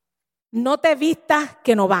te vista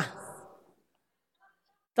que no va.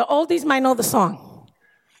 The oldies might know the song.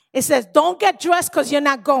 It says, don't get dressed because you're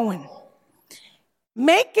not going.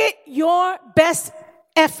 Make it your best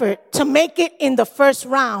effort to make it in the first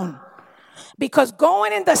round. Because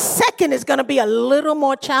going in the second is going to be a little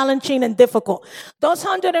more challenging and difficult. Those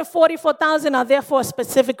 144,000 are there for a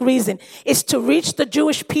specific reason. It's to reach the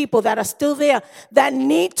Jewish people that are still there, that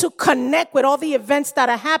need to connect with all the events that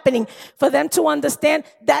are happening, for them to understand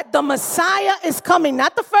that the Messiah is coming.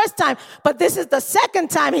 Not the first time, but this is the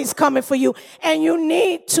second time he's coming for you. And you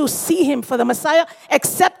need to see him for the Messiah,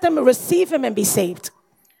 accept him, receive him, and be saved.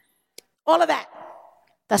 All of that.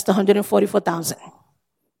 That's the 144,000.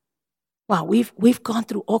 Wow, we've gone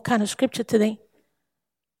through all kind of scripture today.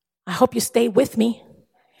 I hope you stay with me.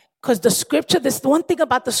 Because the scripture, the one thing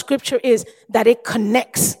about the scripture is that it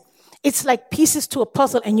connects. It's like pieces to a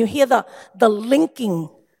puzzle, and you hear the linking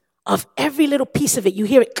of every little piece of it. You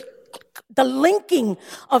hear it, the linking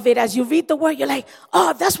of it as you read the word. You're like,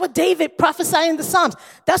 oh, that's what David prophesied in the Psalms.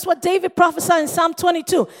 That's what David prophesied in Psalm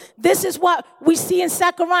 22. This is what we see in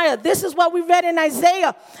Zechariah. This is what we read in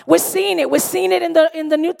Isaiah. We're seeing it. We're seeing it in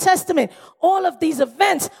the New Testament. All of these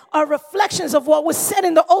events are reflections of what was said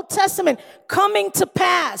in the Old Testament coming to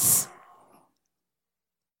pass.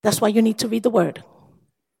 That's why you need to read the word.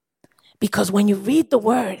 Because when you read the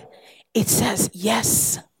word, it says,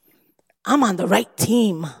 yes, I'm on the right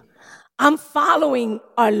team. I'm following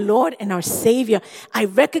our Lord and our Savior. I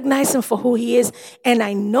recognize him for who he is, and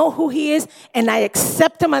I know who he is, and I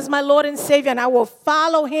accept him as my Lord and Savior, and I will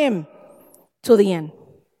follow him to the end.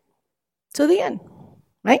 To the end,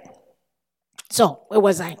 right? So, where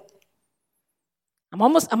was I? I'm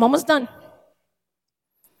almost done.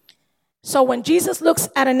 So when Jesus looks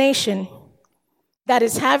at a nation that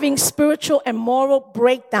is having spiritual and moral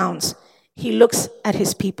breakdowns, he looks at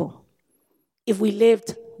his people. If we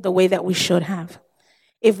lived the way that we should have,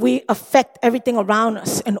 if we affect everything around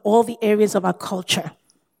us in all the areas of our culture,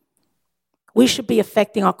 we should be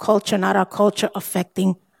affecting our culture, not our culture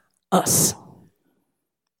affecting us.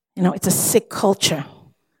 You know, it's a sick culture.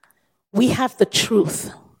 We have the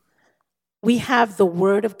truth. We have the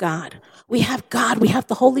Word of God. We have God. We have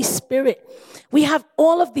the Holy Spirit. We have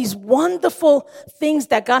all of these wonderful things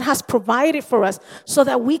that God has provided for us so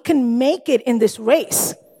that we can make it in this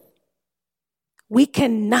race. We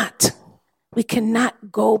cannot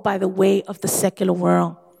go by the way of the secular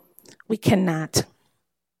world. We cannot.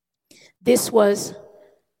 This was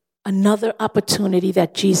another opportunity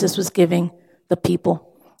that Jesus was giving the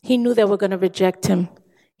people. He knew they were going to reject him.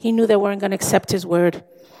 He knew they weren't going to accept his word.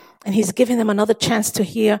 And he's giving them another chance to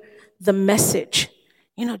hear the message.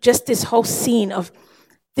 You know, just this whole scene of,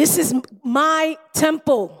 this is my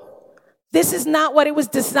temple. This is not what it was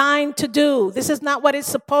designed to do. This is not what it's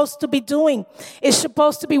supposed to be doing. It's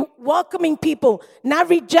supposed to be welcoming people, not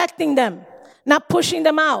rejecting them, not pushing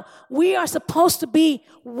them out. We are supposed to be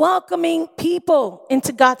welcoming people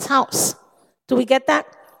into God's house. Do we get that?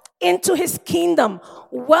 Into his kingdom,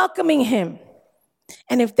 welcoming him.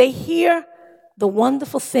 And if they hear the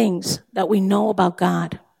wonderful things that we know about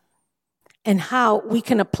God and how we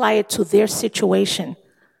can apply it to their situation,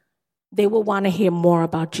 they will want to hear more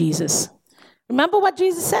about Jesus. Remember what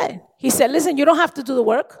Jesus said? He said, listen, you don't have to do the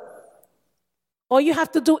work. All you have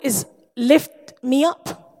to do is lift me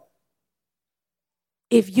up.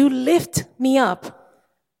 If you lift me up,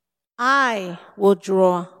 I will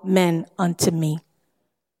draw men unto me.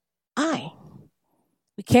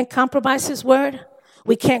 We can't compromise his word.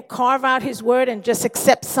 We can't carve out his word and just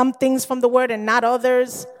accept some things from the word and not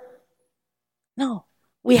others. No,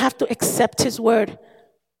 we have to accept his word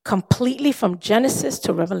completely from Genesis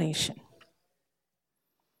to Revelation.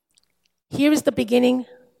 Here is the beginning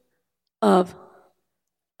of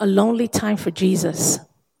a lonely time for Jesus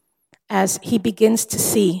as he begins to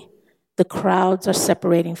see the The crowds are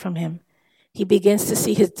separating from him. He begins to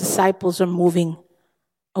see his disciples are moving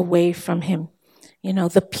away from him. You know,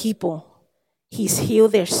 the people. He's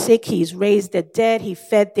healed their sick. He's raised their dead. He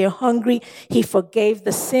fed their hungry. He forgave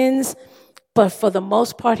the sins. But for the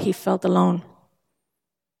most part, he felt alone.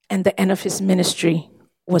 And the end of his ministry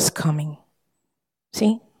was coming.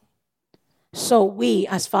 See? So we,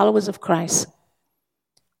 as followers of Christ,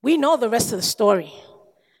 we know the rest of the story.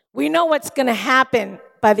 We know what's going to happen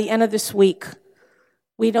by the end of this week.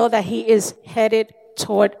 We know that he is headed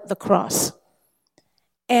toward the cross.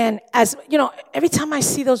 And as, you know, every time I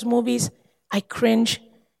see those movies, I cringe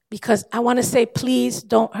because I want to say, please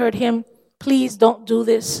don't hurt him. Please don't do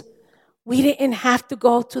this. We didn't have to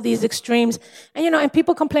go to these extremes. And, you know, and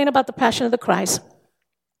people complain about the Passion of the Christ.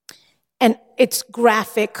 And it's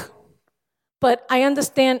graphic. But I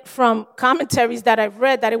understand from commentaries that I've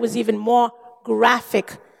read that it was even more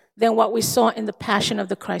graphic than what we saw in the Passion of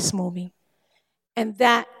the Christ movie. And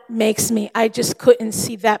that makes me, I just couldn't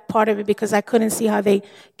see that part of it because I couldn't see how they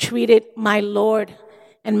treated my Lord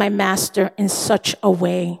and my Master in such a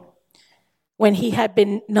way when he had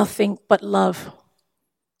been nothing but love.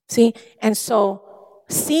 See? And so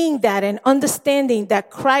seeing that and understanding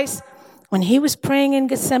that Christ, when he was praying in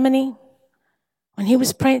Gethsemane, when he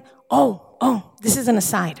was praying, this is an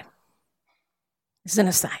aside. This is an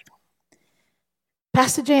aside.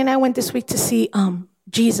 Pastor Jay and I went this week to see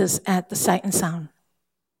Jesus at the Sight and Sound.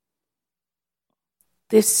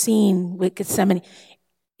 This scene with Gethsemane.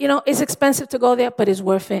 You know, it's expensive to go there, but it's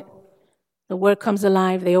worth it. The Word comes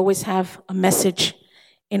alive. They always have a message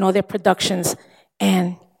in all their productions.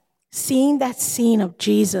 And seeing that scene of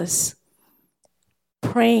Jesus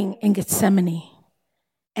praying in Gethsemane,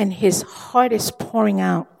 and his heart is pouring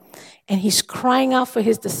out, and he's crying out for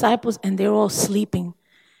his disciples, and they're all sleeping.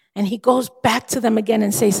 And he goes back to them again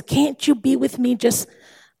and says, can't you be with me just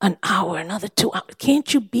an hour, another 2 hours?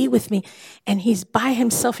 Can't you be with me? And he's by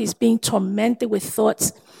himself. He's being tormented with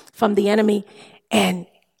thoughts from the enemy. And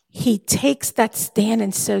he takes that stand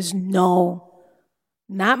and says, no,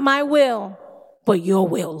 not my will, but your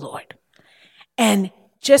will, Lord. And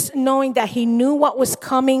just knowing that he knew what was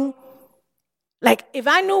coming, like if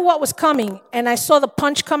I knew what was coming and I saw the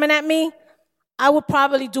punch coming at me, I would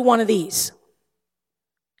probably do one of these.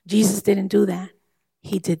 Jesus didn't do that.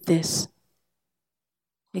 He did this.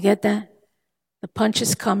 You get that? The punch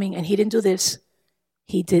is coming and he didn't do this.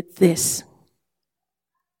 He did this.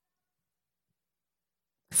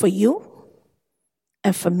 For you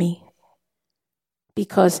and for me.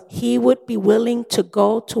 Because he would be willing to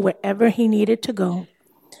go to wherever he needed to go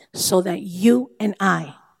so that you and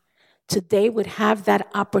I today would have that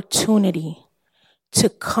opportunity to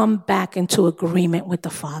come back into agreement with the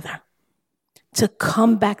Father, to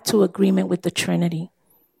come back to agreement with the Trinity.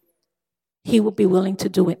 He would be willing to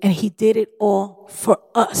do it. And he did it all for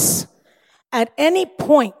us. At any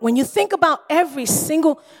point, when you think about every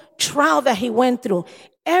single trial that he went through,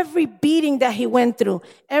 every beating that he went through,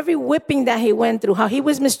 every whipping that he went through, how he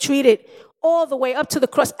was mistreated all the way up to the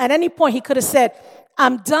cross, at any point he could have said,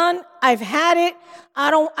 I'm done. I've had it.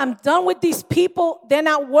 I'm done with these people. They're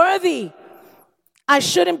not worthy. I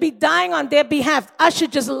shouldn't be dying on their behalf. I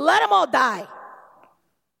should just let them all die.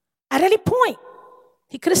 At any point,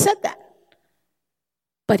 he could have said that.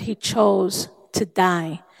 But he chose to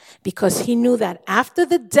die because he knew that after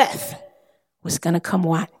the death was going to come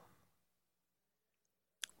what?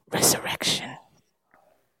 Resurrection.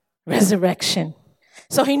 Resurrection.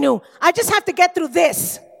 So he knew, I just have to get through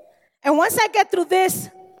this. And once I get through this,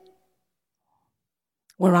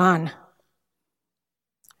 we're on.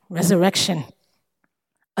 Resurrection.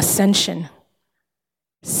 Ascension.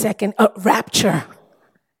 Rapture.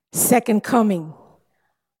 Second coming.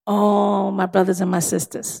 Oh, my brothers and my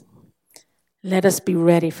sisters, let us be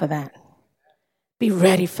ready for that. Be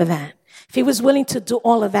ready for that. If he was willing to do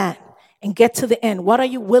all of that and get to the end, what are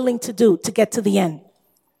you willing to do to get to the end?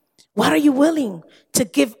 What are you willing to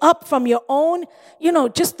give up from your own,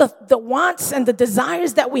 just the wants and the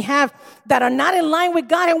desires that we have that are not in line with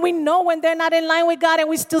God, and we know when they're not in line with God, and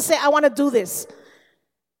we still say, I want to do this.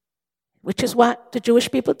 Which is what the Jewish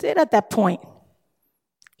people did at that point.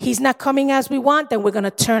 He's not coming as we want, then we're going to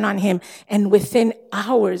turn on him. And within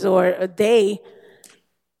hours or a day,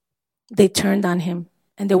 they turned on him.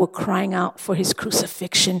 And they were crying out for his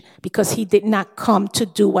crucifixion because he did not come to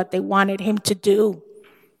do what they wanted him to do.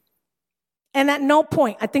 And at no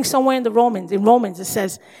point, I think somewhere in Romans it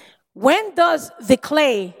says, when does the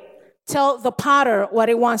clay tell the potter what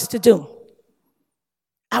it wants to do?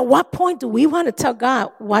 At what point do we want to tell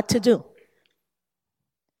God what to do?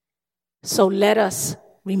 So let us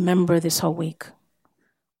remember this whole week,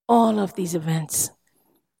 all of these events.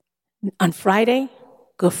 On Friday,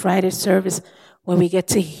 Good Friday service, where we get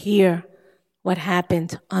to hear what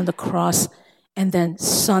happened on the cross. And then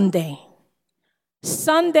Sunday,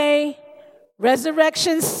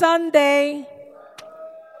 Resurrection Sunday,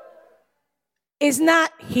 is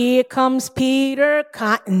not, here comes Peter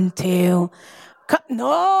Cottontail.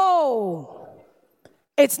 No,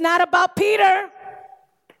 it's not about Peter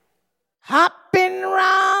hopping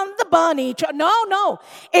around the bunny trail. No,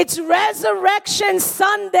 it's Resurrection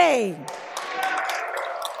Sunday.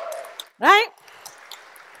 Right?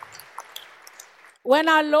 When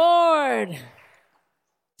our Lord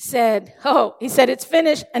said, he said it's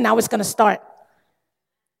finished, and now it's going to start.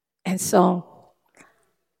 And so,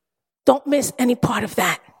 don't miss any part of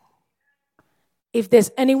that. If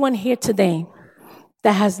there's anyone here today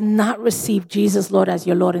that has not received Jesus, Lord, as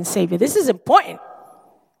your Lord and Savior, this is important.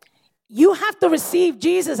 You have to receive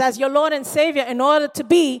Jesus as your Lord and Savior in order to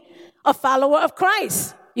be a follower of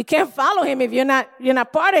Christ. You can't follow him if you're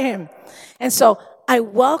not part of him. And so I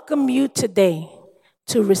welcome you today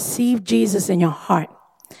to receive Jesus in your heart.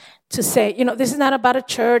 To say, this is not about a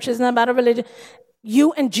church, it's not about a religion.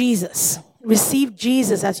 You and Jesus, receive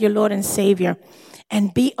Jesus as your Lord and Savior,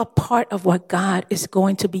 and be a part of what God is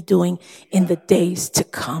going to be doing in the days to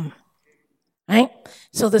come. Right?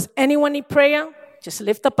 So does anyone need prayer? Just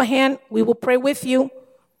lift up a hand. We will pray with you.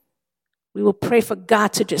 We will pray for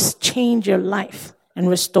God to just change your life and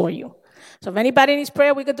restore you. So if anybody needs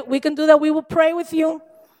prayer, we can do that. We will pray with you.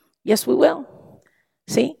 Yes, we will.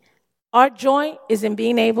 See? Our joy is in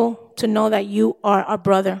being able to know that you are our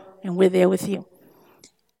brother and we're there with you.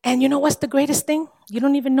 And you know what's the greatest thing? You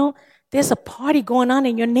don't even know. There's a party going on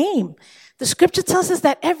in your name. The scripture tells us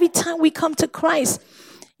that every time we come to Christ,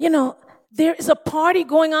 there is a party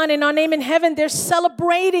going on in our name in heaven. They're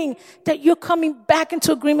celebrating that you're coming back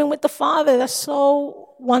into agreement with the Father. That's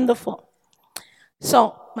so wonderful.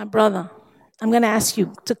 So, my brother, I'm going to ask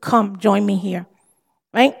you to come join me here,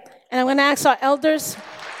 right? And I'm going to ask our elders.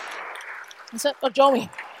 Joey. I'm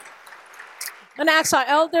going to ask our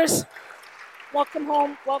elders. Welcome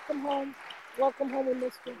home. We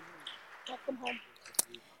missed you. Welcome home.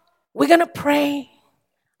 We're going to pray.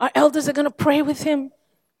 Our elders are going to pray with him,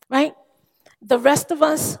 right? The rest of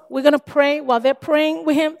us, we're going to pray while they're praying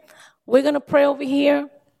with him. We're going to pray over here,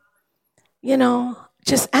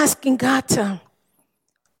 just asking God to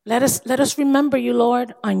let us remember you,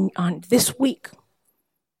 Lord, on this week.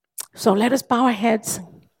 So let us bow our heads.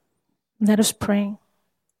 Let us pray.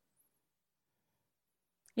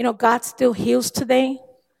 God still heals today.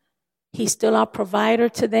 He's still our provider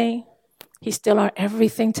today. He's still our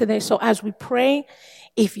everything today. So as we pray,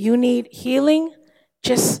 if you need healing,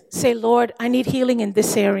 just say, Lord, I need healing in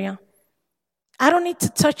this area. I don't need to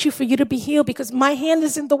touch you for you to be healed because my hand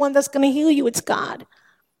isn't the one that's going to heal you. It's God.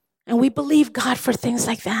 And we believe God for things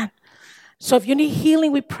like that. So if you need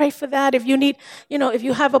healing, we pray for that. If you need, if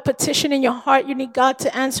you have a petition in your heart, you need God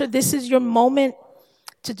to answer, this is your moment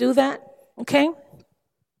to do that. Okay?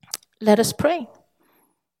 Let us pray.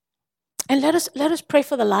 And let us pray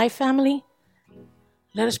for the Live family.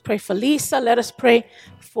 Let us pray for Lisa. Let us pray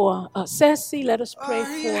for Ceci. Let us pray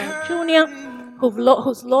for Junior,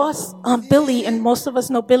 who's lost Billy, and most of us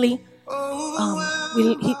know Billy.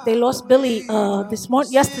 They lost Billy this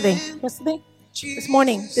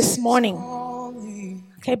morning.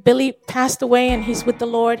 Okay, Billy passed away, and he's with the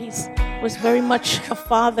Lord. He was very much a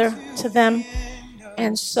father to them,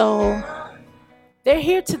 and so they're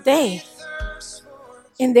here today.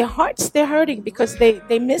 In their hearts, they're hurting because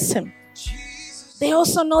they miss him. They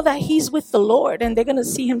also know that he's with the Lord and they're going to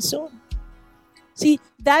see him soon. See,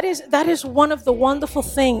 that is one of the wonderful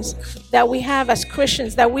things that we have as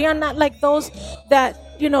Christians, that we are not like those that,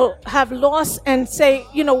 have lost and say,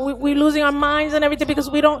 we're losing our minds and everything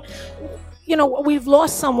because we don't, we've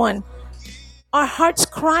lost someone. Our hearts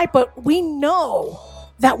cry, but we know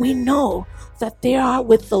that they are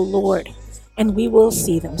with the Lord and we will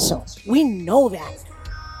see them soon. We know that.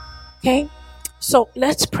 Okay? So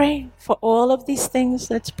let's pray for all of these things.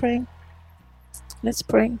 Let's pray.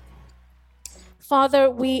 Father,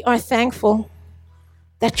 we are thankful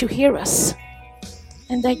that you hear us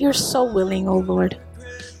and that you're so willing, oh Lord,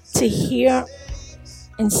 to hear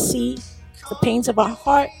and see the pains of our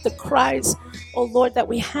heart, the cries, oh Lord, that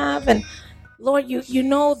we have. And Lord, you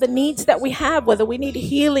know the needs that we have, whether we need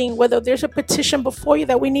healing, whether there's a petition before you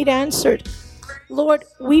that we need answered. Lord,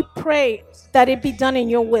 we pray that it be done in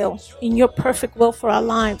your will, in your perfect will for our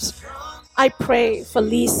lives. I pray for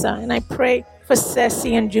Lisa and I pray for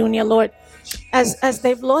Ceci and Junior, Lord, as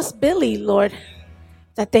they've lost Billy, Lord,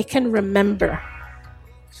 that they can remember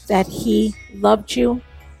that he loved you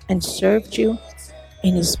and served you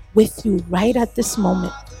and is with you right at this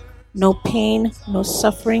moment. no pain, no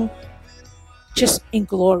suffering, just in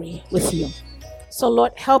glory with you. So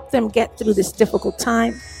Lord, help them get through this difficult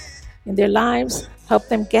time in their lives. Help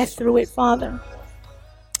them get through it, Father.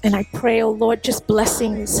 And I pray, oh Lord, just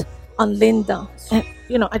blessings on Linda. And,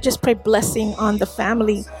 I just pray blessing on the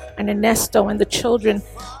family and Ernesto and the children.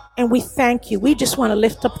 And we thank you. We just want to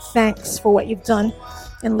lift up thanks for what you've done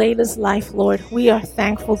in Layla's life, Lord. We are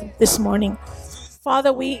thankful this morning.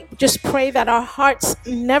 Father, we just pray that our hearts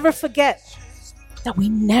never forget, that we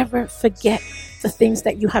never forget the things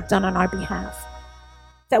that you have done on our behalf.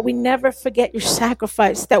 That we never forget your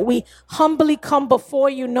sacrifice, that we humbly come before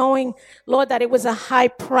you knowing, Lord, that it was a high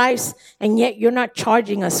price, and yet you're not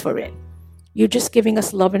charging us for it. You're just giving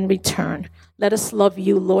us love in return. Let us love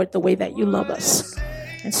you, Lord, the way that you love us.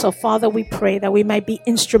 And so, Father, we pray that we might be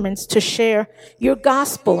instruments to share your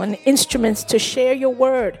gospel and instruments to share your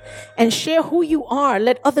word and share who you are.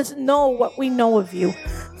 Let others know what we know of you.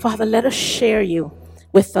 Father, let us share you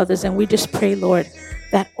with others. And we just pray, Lord,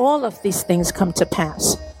 that all of these things come to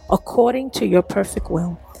pass according to your perfect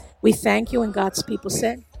will. We thank you, and God's people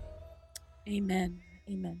said, amen.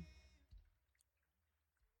 Amen.